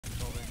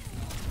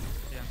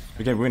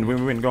We can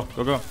win. Go.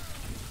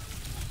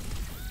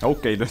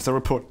 Okay, there's a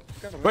report.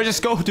 Where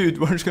just go, dude?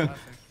 We're just gonna.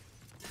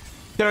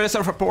 There's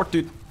a report,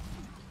 dude.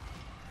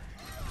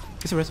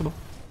 It's erasable.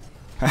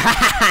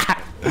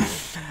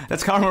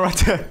 That's karma right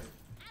there.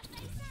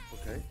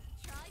 Okay.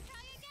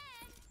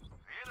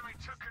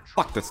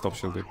 Fuck that stop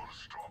shield, dude.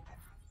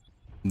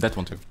 That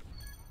one too.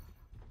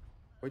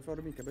 Wait for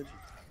me, Kabaji.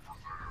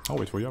 I'll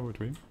wait for you.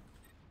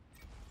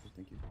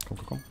 Thank you.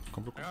 Come.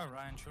 Yeah,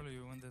 Ryan, surely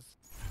you win this.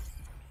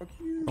 Fuck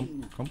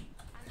you. Come.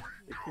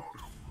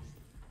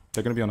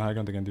 They're gonna be on high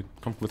ground again, dude.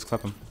 Come, let's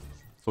clap them.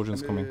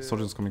 Soldier's coming.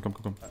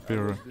 Come.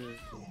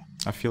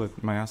 I feel it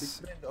in my ass.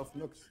 Friend of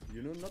Nox.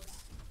 You know Nox?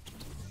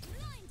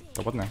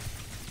 So what now?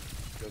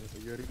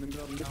 You remember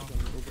Nox on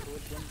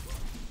Overwatch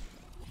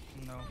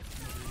 1? No,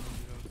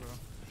 bro.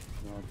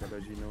 No,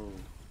 Kabaji, no.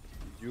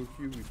 Duo Q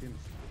with him.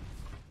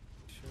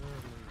 Surely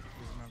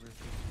you remember.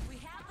 We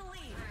have the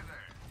lead.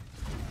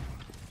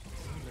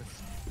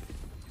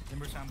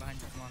 Timber stand behind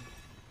you, come on.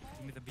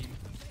 Give me the beam.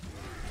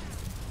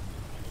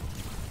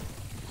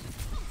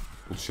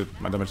 Bullshit,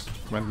 my damage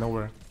went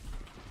nowhere.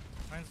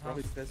 Ryan's house.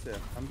 Probably Tracer.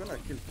 I'm gonna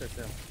kill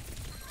Tracer.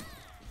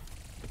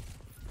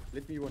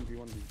 Let me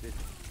 1v1 this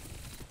bitch.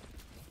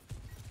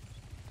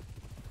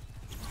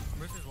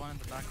 Versus one in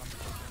the back on the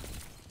top.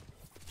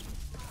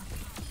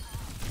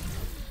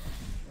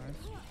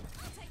 Nice.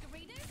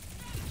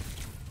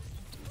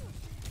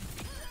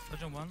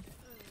 Surgeon one.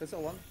 Tracer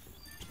 1.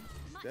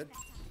 Dead.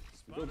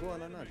 Go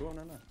on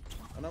Anna.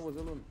 Anna was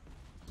alone.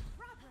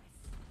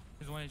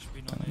 He's 1 HP,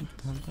 no nade.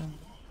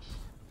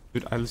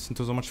 Dude, I listened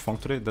to so much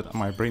funk today that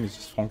my brain is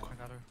just funk. I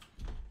got her.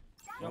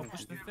 Yo,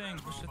 push the thing.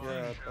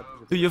 Yeah,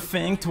 Do your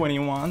thing,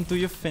 21. Do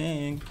your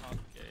thing. Okay.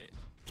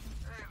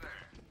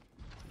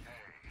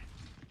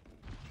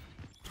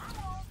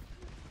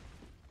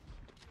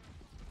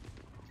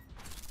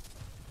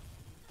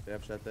 they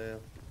have Shatter.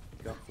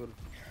 Careful.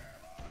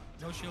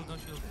 No shield.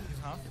 He's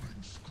half.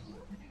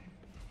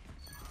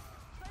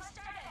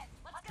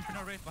 Keeping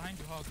our raid behind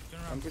you, Hog. Turn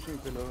I'm around. pushing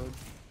payload.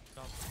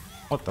 Stop.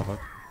 What the fuck?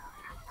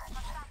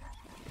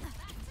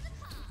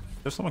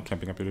 There's someone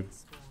camping up here, dude.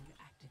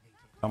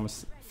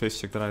 Dumbest face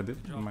check that I did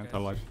in my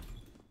entire life.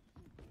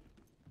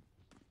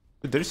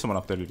 Dude, there is someone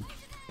up there, dude.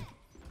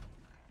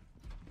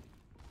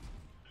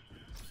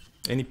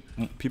 Any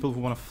people who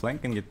wanna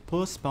flank and get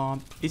post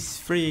bomb is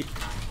free.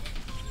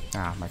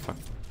 Ah, my fuck.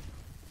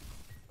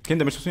 Can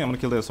damage push me? I'm gonna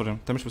kill the soldier.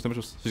 Damage push.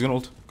 She's gonna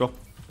ult. Go.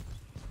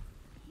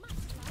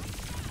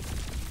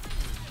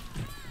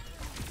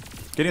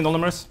 Get in, all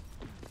numbers.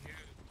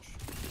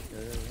 Yeah.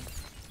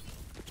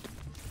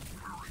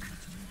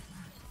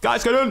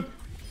 Guys, get in!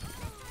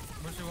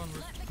 Mercy one.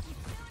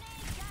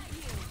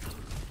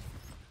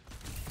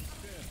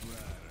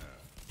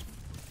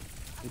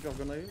 Nick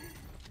gonna you?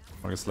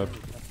 I get slapped.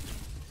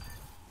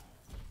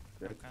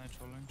 Kinda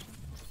trolling.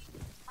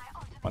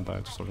 One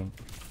died, soldier.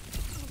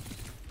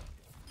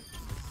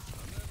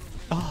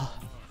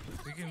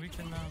 We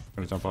can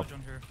Gonna jump up.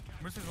 Surgeon here.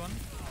 Mercy's one.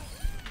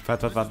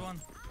 Fat. Mercy's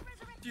one.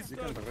 He's You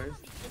stuck. can raise.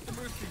 Get the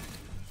Mercy.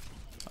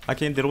 I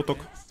can't do rotok.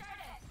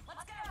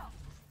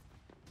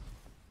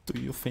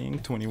 Do you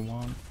think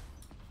 21?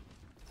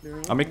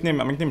 I'll make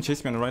name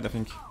chase me on the right, I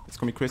think. It's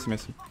gonna be crazy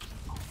messy.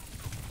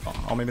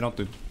 Oh, maybe not,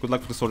 dude. Good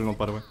luck for the soldier note,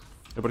 by the way.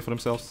 Everybody for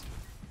themselves.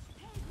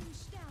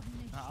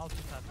 I'll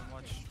just have to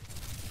watch.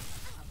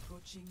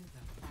 Approaching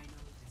the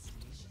final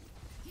destination.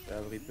 They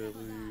have Reaper.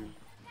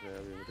 They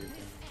have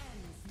everything.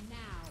 Now.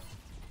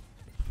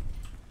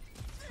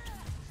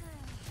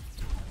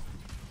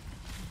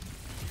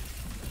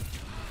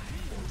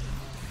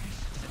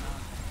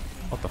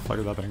 What the fuck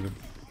is happening, dude?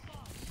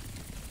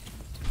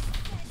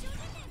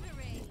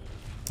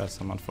 That's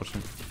some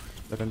unfortunate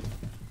event.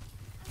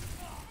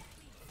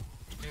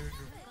 Here we go.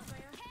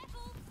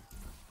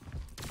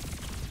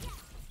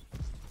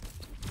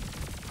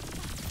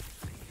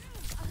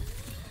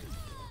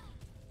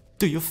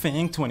 Do you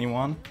think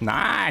 21?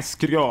 Nice!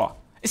 Good go!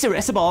 It's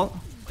erasable!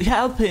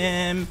 Help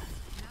him!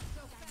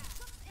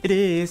 It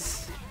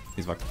is!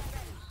 He's fucked.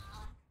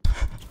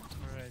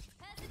 Alright.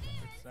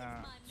 It's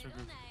so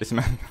good. Listen,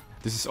 man.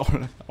 This is all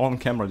on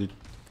camera, dude.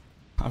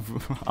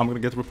 I'm gonna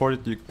get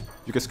reported. You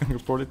guys can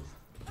report it.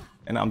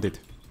 And I'm dead.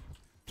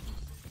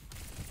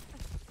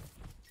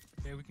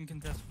 Okay, we can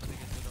contest before they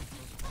get to the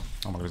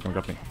close. Oh my god, he's gonna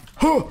grab me.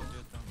 Do it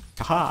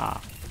though. Haha!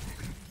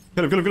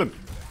 Kill him!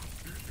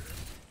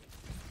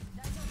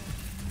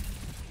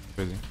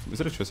 Crazy. Is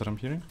there a tracer I'm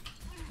hearing?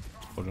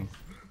 Hold on.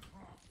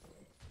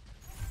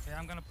 Okay,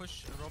 I'm gonna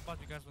push a robot.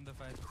 You guys win the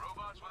fight.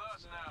 Robots with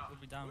us now. We'll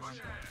be down one.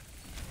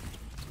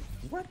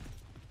 What?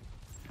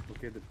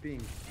 Okay, the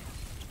ping.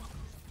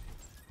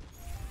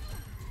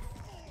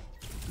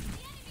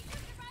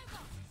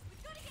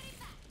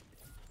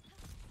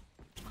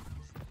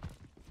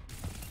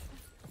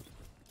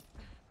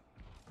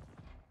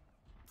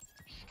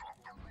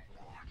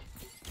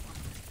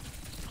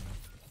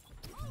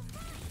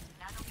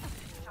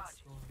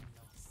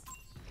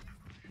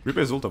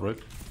 Reaper is ult up, right?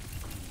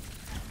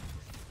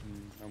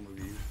 I'm with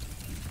you.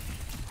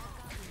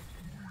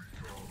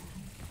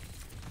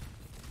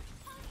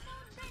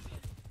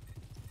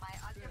 My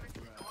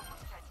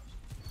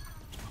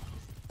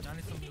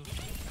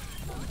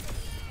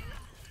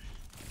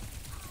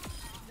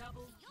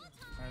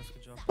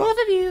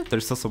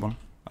There's still someone.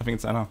 I think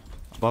it's Anna.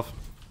 Above.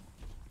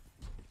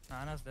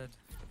 Nah, Anna's dead.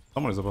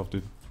 Someone is above,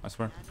 dude. I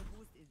swear.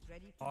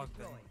 Potg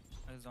then.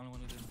 He's the only one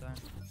who didn't die.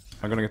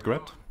 I'm gonna get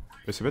grabbed.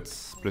 Place your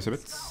bits. Place your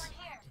bits.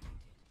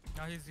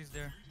 No, he's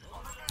there.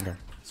 Okay.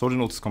 Soldier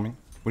ult is coming.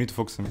 We need to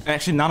focus him.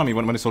 Actually, nano me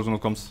when the soldier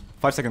ult comes.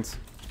 5 seconds.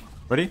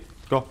 Ready?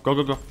 Go. Go,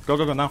 go, go. Go,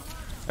 go, go, now.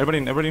 Everybody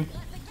in, everybody in.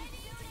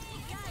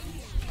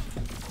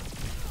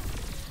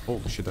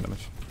 Oh, shit, that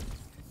damage.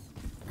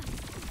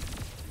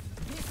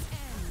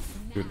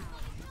 Good.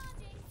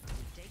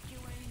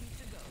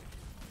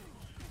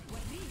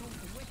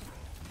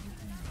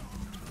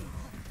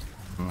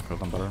 I could have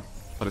done better.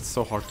 But it's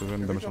so hard to do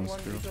any damage on this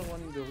hero.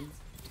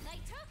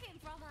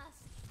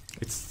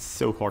 It's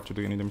so hard to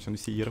do any damage on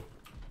this hero.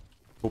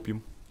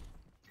 Copium.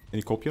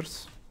 Any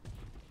copiers?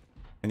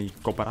 Any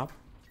Koparab?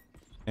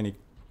 Any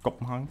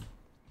Kopenhagen?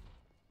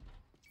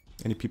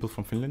 Any people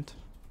from Finland?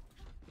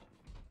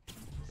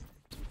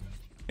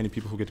 Any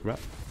people who get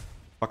grabbed?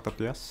 Fucked up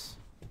the ass.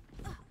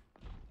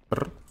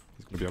 Brr.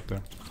 He's gonna be up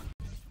there.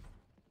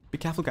 Be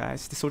careful,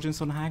 guys. The soldier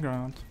is on the high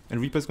ground. And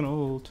Reaper's gonna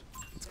ult.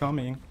 It's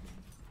coming.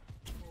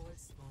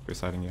 We're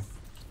siding you.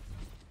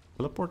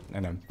 Teleport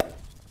and then.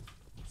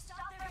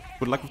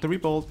 Good luck with the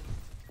rebuild.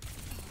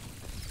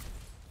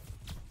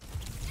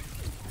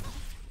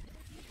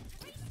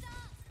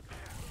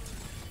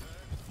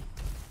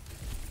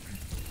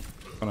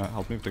 Gonna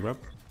help me with the grab.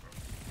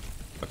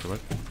 Back to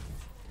right.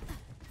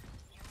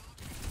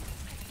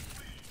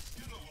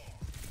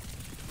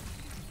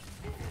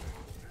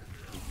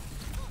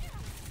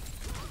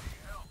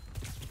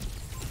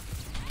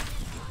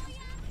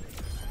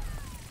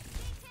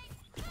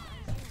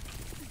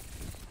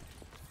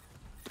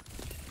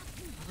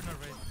 We're gonna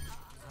raid.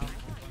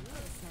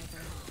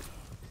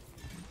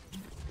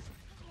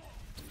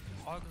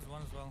 Potg is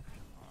one as well.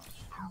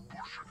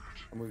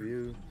 I'm with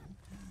you.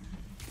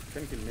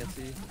 Can kill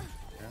Messi.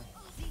 Yeah.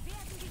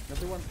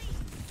 Another one.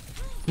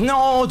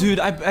 No, dude,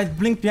 I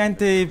blinked behind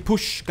the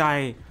push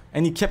guy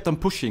and he kept on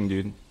pushing,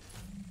 dude.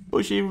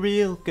 Pushing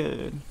real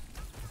good.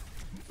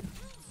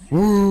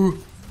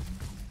 Woo!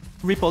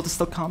 Rebuild is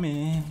still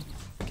coming.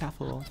 Be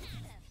careful.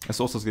 It's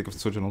also a gig of the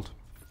Surgeon ult.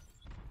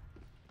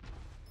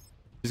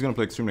 She's gonna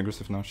play extremely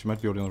aggressive now. She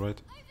might be already on the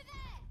right.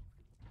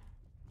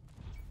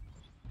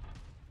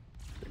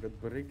 They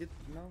got Brigitte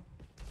now.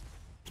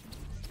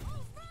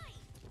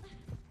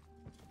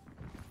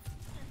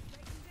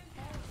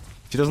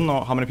 She doesn't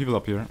know how many people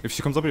up here. If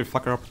she comes up here,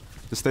 fuck her up.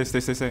 Just stay, stay,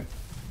 stay, stay.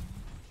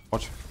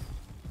 Watch.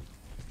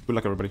 Good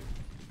luck, everybody.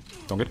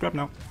 Don't get grabbed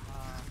now.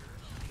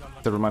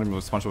 That reminded me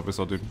of SpongeBob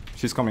episode, dude.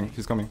 She's coming,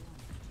 she's coming.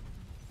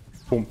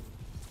 Boom.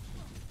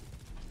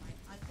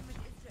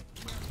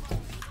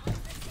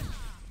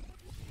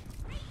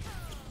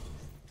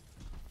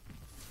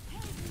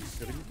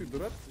 Ready to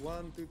drop?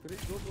 1, 2, 3.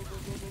 Go, go, go, go,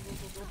 go, go,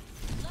 go, go.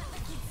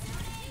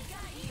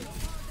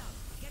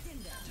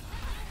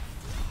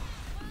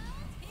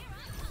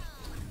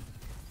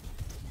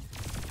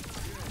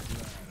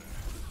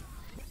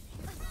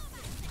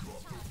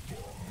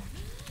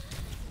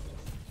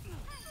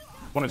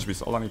 One HP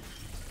is all I need.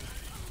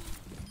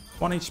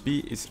 1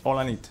 HP is all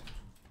I need.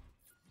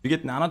 You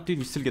get nano, dude,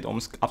 you still get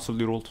almost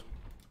absolutely rolled.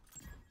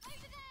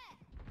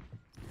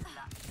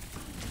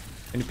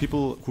 Any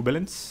people who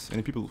balance?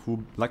 Any people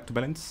who like to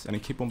balance and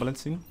keep on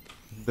balancing?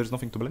 There's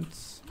nothing to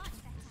balance.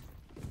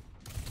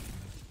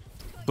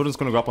 Jordan's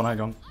gonna go up on high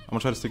ground. I'm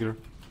gonna try to stick her.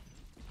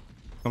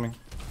 Coming.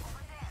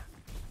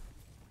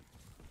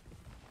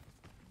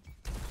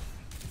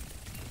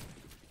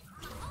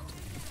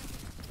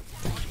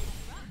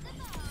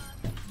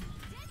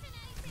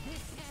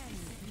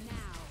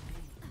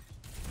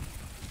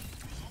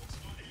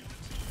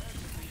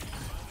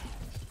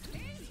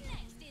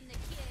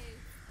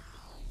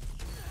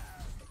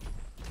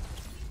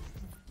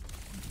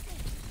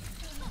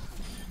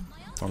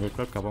 Don't get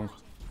grabbed, kabonk.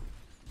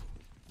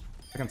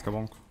 Second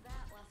kabonk.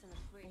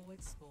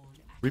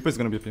 Reaper is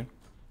gonna be up here.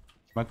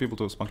 Might be able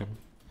to spunk him.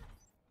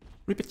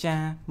 Reaper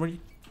chan, where you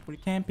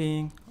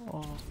camping?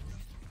 Oh,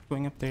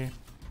 going up there.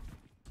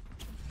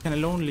 Kinda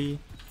lonely.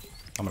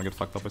 I'm gonna get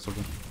fucked up by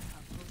Soldier.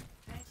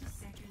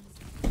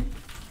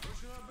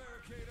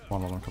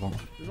 One, kabonk.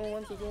 There's no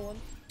one, there's no one.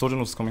 Soldier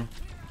is coming.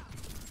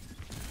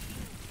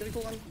 Can you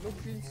go on? No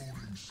greens.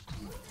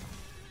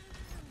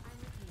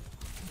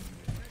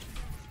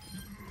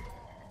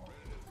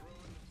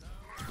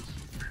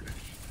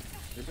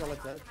 There's all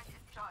like that.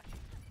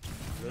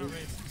 We're gonna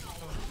raid.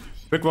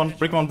 Brick one,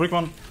 brick one, brick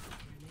one.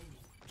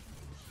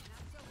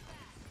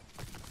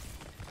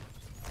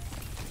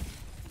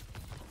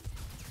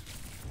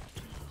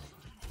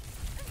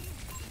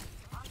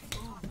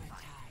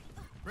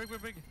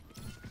 Break.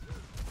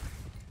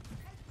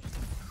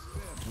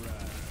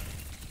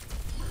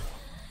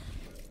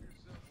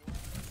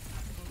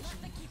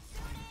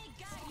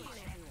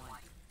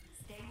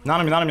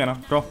 Nano me,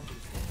 Yana. Go.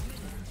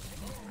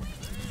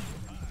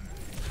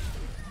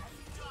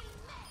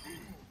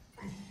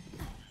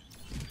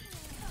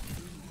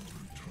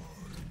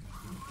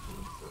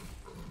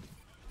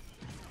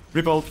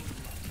 Rebuild.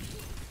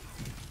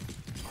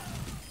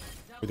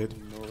 We did.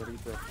 No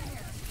Reaper.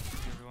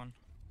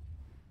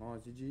 Oh,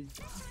 GG.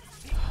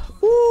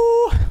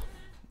 Ooh.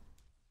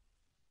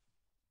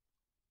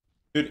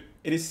 Dude,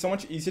 it is so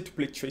much easier to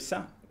play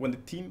Tracer when the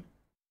team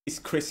is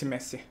crazy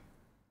messy.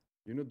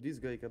 You know this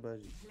guy,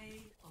 Kabaji.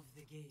 Play of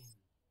the game.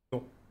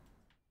 No.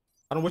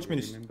 I don't watch You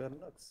many. remember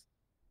Lux?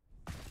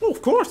 Oh,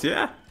 of course,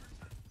 yeah.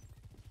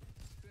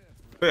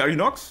 Wait, are you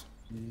Nox?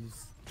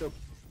 He's top.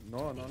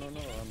 No. I'm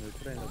a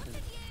friend.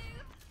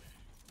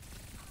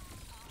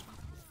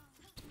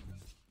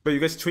 Wait, you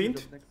guys trained?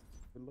 Top next.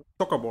 Good luck.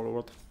 Soccer ball or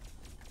what?